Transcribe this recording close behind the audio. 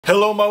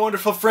Hello my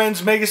wonderful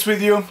friends, Magus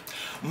with you.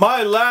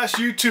 My last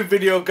YouTube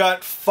video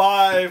got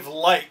 5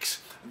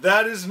 likes.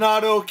 That is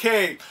not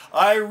okay.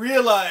 I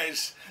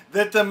realize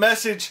that the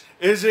message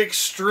is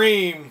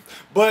extreme,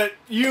 but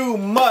you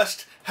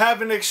must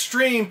have an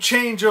extreme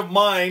change of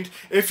mind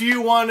if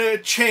you want a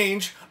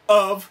change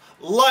of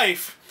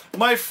life.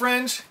 My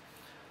friends,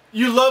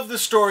 you love the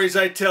stories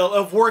I tell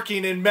of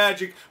working in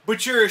magic,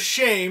 but you're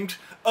ashamed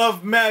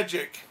of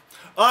magic.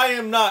 I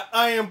am not.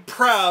 I am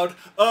proud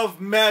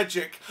of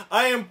magic.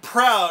 I am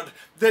proud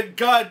that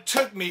God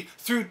took me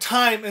through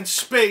time and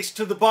space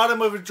to the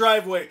bottom of a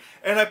driveway,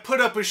 and I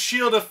put up a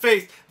shield of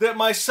faith that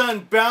my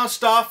son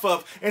bounced off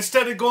of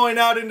instead of going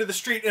out into the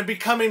street and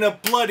becoming a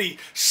bloody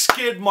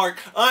skid mark.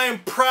 I am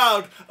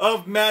proud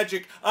of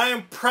magic. I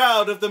am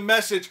proud of the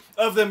message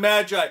of the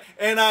Magi,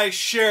 and I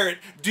share it.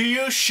 Do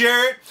you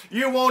share it?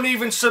 You won't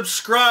even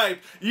subscribe.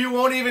 You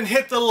won't even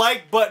hit the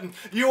like button.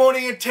 You won't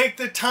even take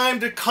the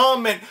time to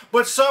comment,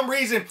 but some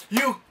reason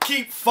you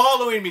keep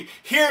following me.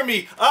 Hear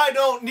me. I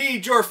don't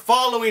need your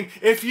following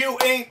if you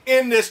ain't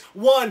in this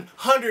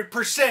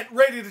 100%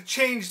 ready to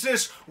change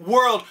this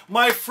world.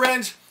 My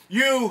friends,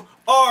 you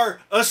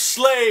are a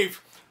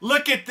slave.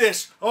 Look at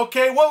this,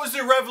 okay? What was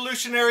the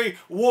Revolutionary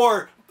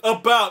War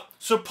about?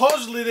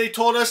 Supposedly they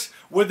told us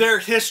with their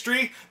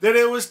history that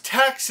it was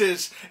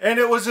taxes and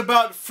it was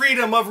about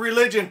freedom of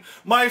religion.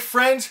 My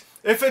friends,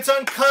 if it's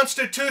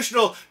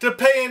unconstitutional to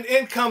pay an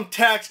income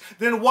tax,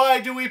 then why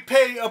do we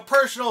pay a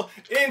personal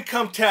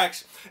income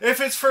tax? If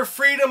it's for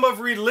freedom of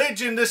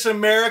religion, this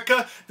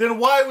America, then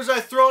why was I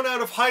thrown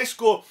out of high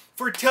school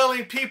for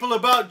telling people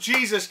about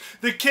Jesus?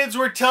 The kids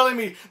were telling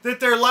me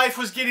that their life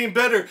was getting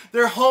better,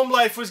 their home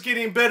life was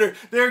getting better,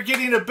 they're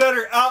getting a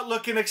better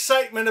outlook and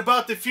excitement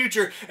about the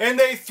future, and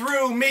they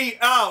threw me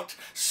out.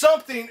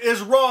 Something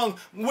is wrong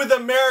with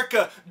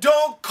America.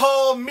 Don't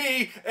call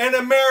me an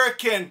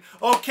American,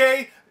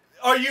 okay?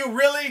 Are you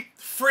really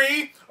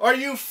free? Are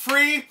you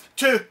free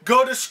to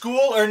go to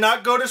school or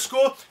not go to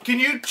school? Can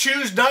you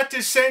choose not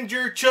to send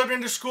your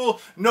children to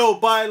school? No,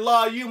 by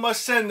law, you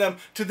must send them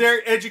to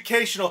their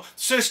educational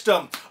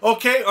system.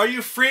 Okay, are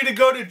you free to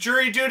go to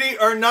jury duty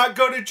or not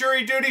go to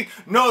jury duty?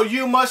 No,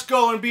 you must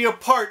go and be a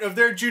part of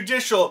their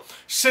judicial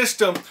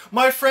system.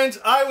 My friends,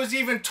 I was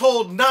even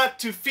told not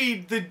to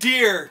feed the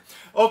deer.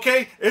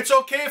 Okay, it's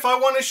okay if I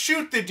want to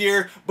shoot the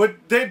deer,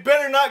 but they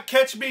better not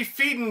catch me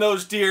feeding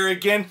those deer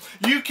again.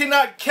 You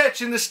cannot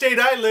catch in the state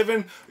I live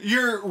in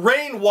your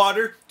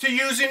rainwater to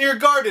use in your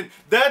garden.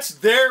 That's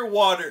their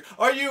water.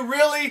 Are you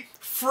really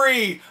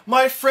free?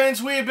 My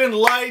friends, we have been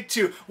lied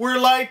to. We're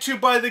lied to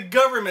by the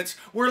governments.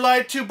 We're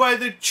lied to by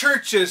the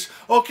churches.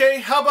 Okay,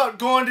 how about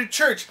going to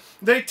church?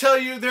 They tell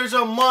you there's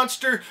a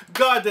monster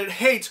God that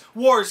hates,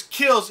 wars,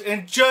 kills,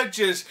 and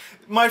judges.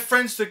 My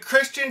friends, the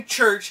Christian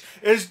church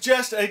is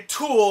just a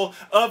tool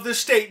of the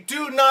state.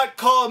 Do not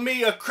call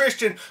me a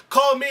Christian.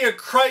 Call me a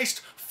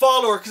Christ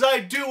follower, because I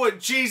do what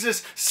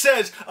Jesus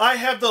says. I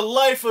have the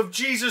life of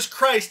Jesus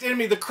Christ in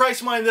me, the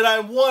Christ mind, that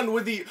I'm one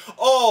with the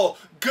all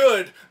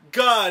good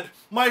God.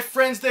 My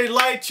friends, they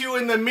lie to you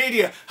in the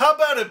media. How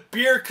about a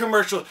beer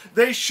commercial?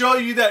 They show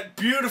you that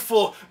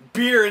beautiful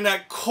beer in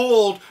that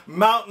cold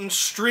mountain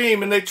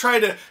stream, and they try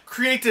to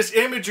create this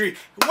imagery.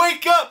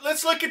 Wake up!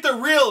 Let's look at the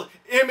real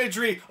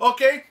imagery,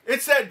 okay?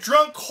 It's that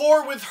drunk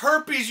whore with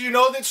herpes, you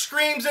know, that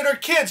screams at her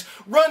kids.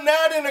 Run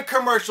that in a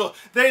commercial.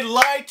 They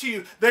lie to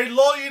you. They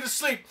lull you to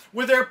sleep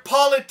with their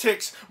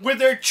politics, with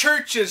their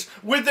churches,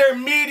 with their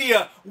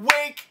media.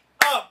 Wake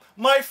up,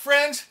 my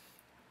friends.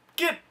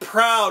 Get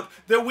proud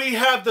that we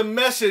have the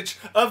message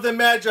of the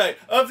Magi,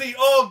 of the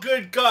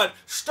all-good God.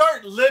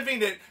 Start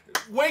living it.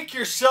 Wake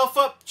yourself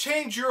up.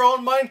 Change your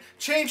own mind.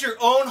 Change your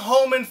own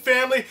home and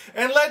family.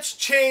 And let's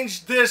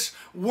change this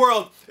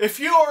world. If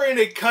you are in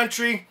a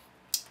country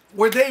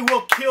where they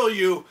will kill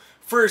you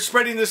for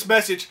spreading this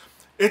message,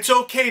 it's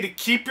okay to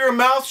keep your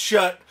mouth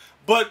shut,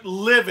 but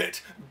live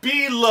it.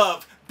 Be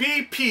love.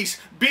 Be peace,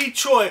 be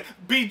joy,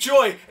 be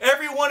joy.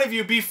 Every one of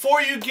you,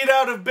 before you get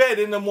out of bed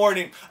in the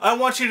morning, I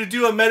want you to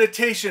do a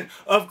meditation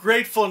of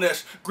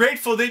gratefulness.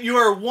 Grateful that you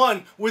are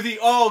one with the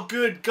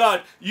all-good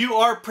God. You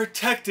are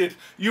protected.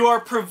 You are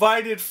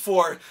provided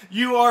for.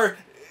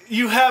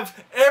 You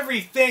have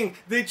everything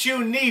that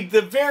you need.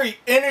 The very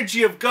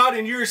energy of God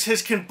and yours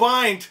has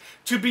combined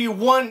to be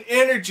one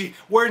energy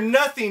where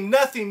nothing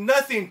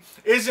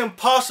is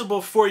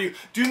impossible for you.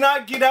 Do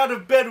not get out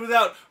of bed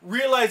without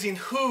realizing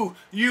who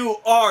you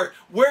are.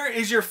 Where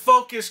is your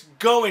focus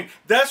going?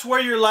 That's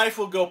where your life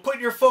will go. Put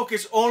your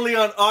focus only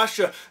on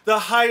Asha, the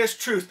highest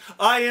truth.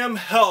 I am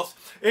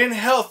health. In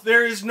health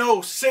there is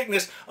no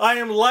sickness. I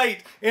am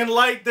light. In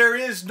light there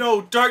is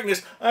no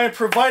darkness. I am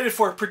provided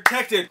for,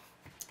 protected.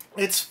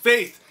 It's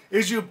faith.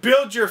 As you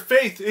build your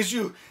faith, as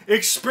you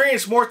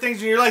experience more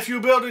things in your life,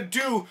 you'll be able to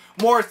do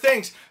more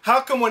things.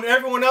 How come when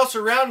everyone else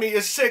around me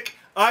is sick,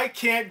 I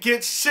can't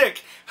get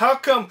sick? How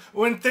come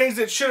when things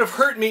that should have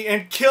hurt me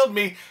and killed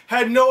me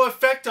had no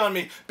effect on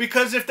me?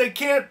 Because if they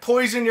can't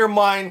poison your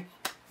mind,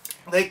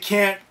 they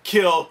can't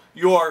kill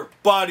your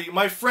body.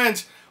 My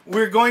friends,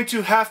 we're going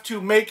to have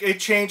to make a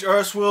change, or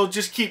else we'll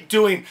just keep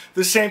doing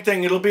the same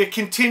thing. It'll be a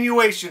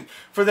continuation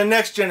for the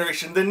next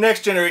generation, the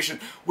next generation.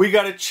 We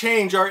got to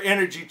change our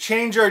energy,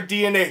 change our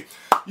DNA.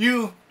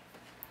 You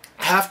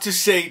have to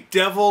say,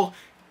 devil,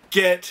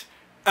 get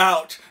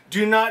out.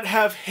 Do not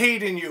have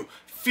hate in you,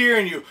 fear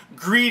in you,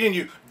 greed in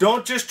you.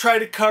 Don't just try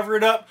to cover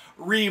it up.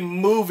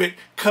 Remove it.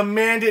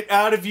 Command it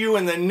out of you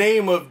in the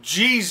name of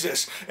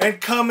Jesus and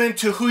come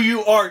into who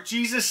you are.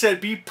 Jesus said,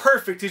 be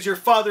perfect as your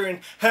Father in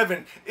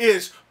heaven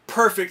is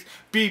perfect.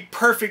 Be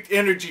perfect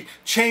energy.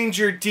 Change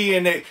your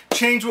DNA.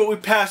 Change what we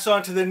pass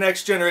on to the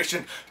next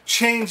generation.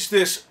 Change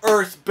this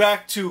earth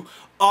back to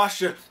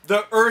Asha.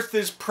 The earth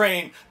is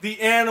praying.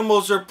 The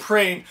animals are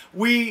praying.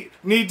 We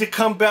need to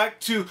come back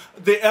to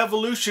the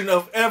evolution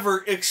of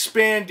ever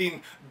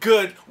expanding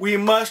good. We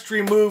must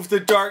remove the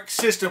dark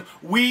system.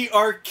 We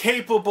are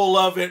capable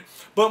of it.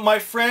 But my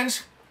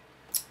friends,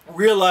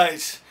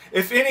 realize,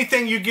 if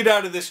anything you get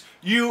out of this,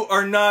 you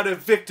are not a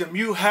victim.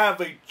 You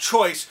have a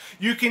choice.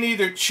 You can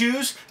either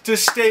choose to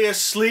stay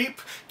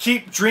asleep,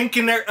 keep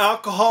drinking their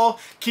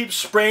alcohol, keep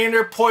spraying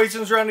their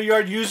poisons around the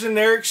yard, using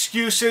their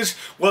excuses.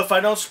 Well, if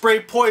I don't spray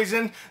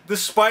poison, the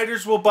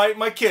spiders will bite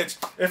my kids.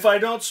 If I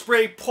don't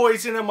spray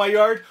poison in my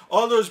yard,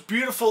 all those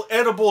beautiful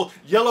edible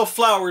yellow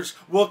flowers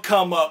will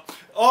come up.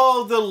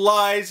 All the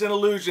lies and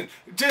illusion.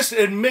 Just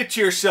admit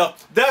to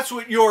yourself, that's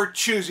what you're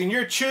choosing.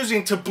 You're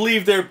choosing to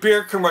believe their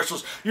beer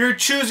commercials. You're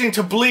choosing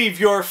to believe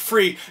you're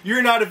free.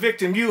 You're not a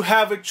victim. You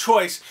have a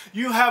choice.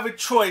 You have a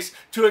choice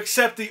to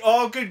accept the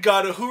all-good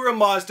God, Ahura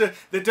Mazda,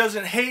 that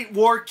doesn't hate,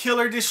 war, kill,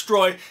 or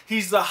destroy.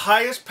 He's the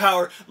highest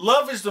power.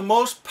 Love is the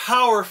most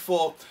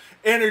powerful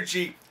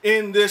energy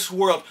in this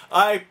world.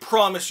 I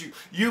promise you.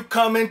 You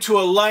come into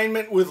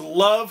alignment with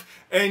love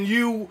and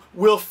you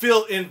will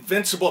feel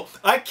invincible.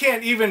 I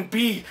can't even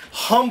be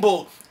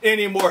humble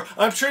anymore.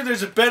 I'm sure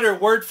there's a better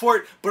word for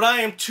it, but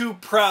I am too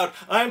proud.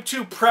 I am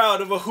too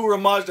proud of Ahura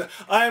Mazda.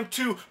 I am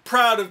too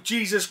proud of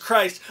Jesus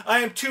Christ. I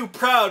am too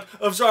proud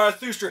of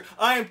Zarathustra.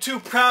 I am too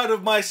proud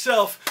of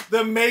myself,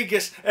 the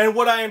Magus, and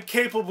what I am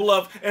capable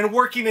of, and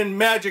working in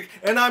magic.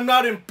 And I'm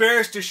not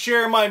embarrassed to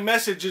share my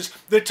messages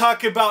that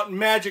talk about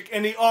magic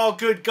and the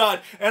all-good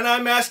God. And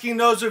I'm asking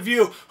those of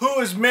you who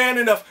is man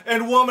enough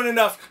and woman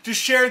enough to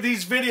share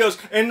these videos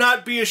and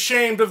not be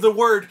ashamed of the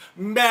word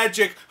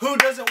magic. Who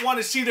doesn't want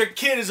to see their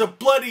kid as a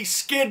bloody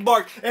skid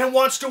mark and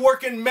wants to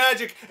work in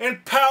magic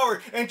and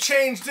power and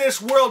change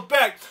this world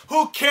back?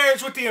 Who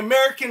cares what the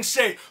Americans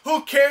say?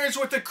 Who cares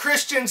what the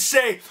Christians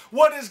say?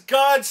 What does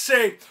God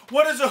say?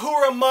 What does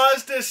Ahura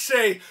Mazda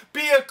say?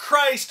 Be a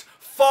Christ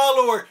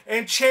follower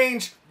and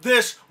change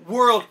this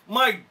world.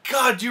 My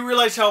God, do you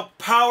realize how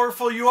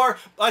powerful you are?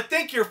 I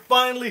think you're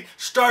finally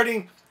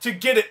starting to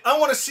get it. I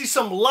want to see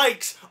some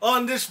likes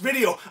on this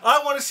video.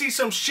 I want to see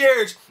some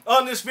shares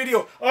on this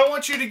video. I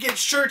want you to get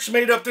shirts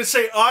made up that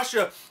say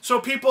Asha, so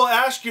people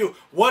ask you,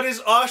 what is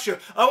Asha?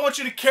 I want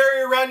you to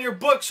carry around your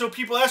book so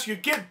people ask you.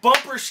 Get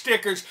bumper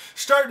stickers.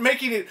 Start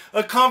making it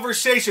a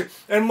conversation.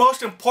 And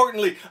most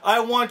importantly, I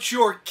want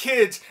your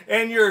kids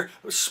and your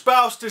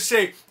spouse to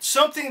say,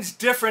 something's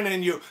different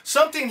in you.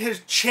 Something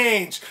has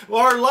changed.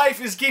 Our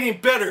life is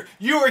getting better.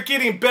 You are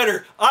getting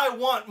better. I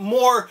want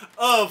more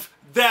of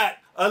that.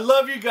 I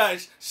love you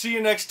guys. See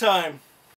you next time.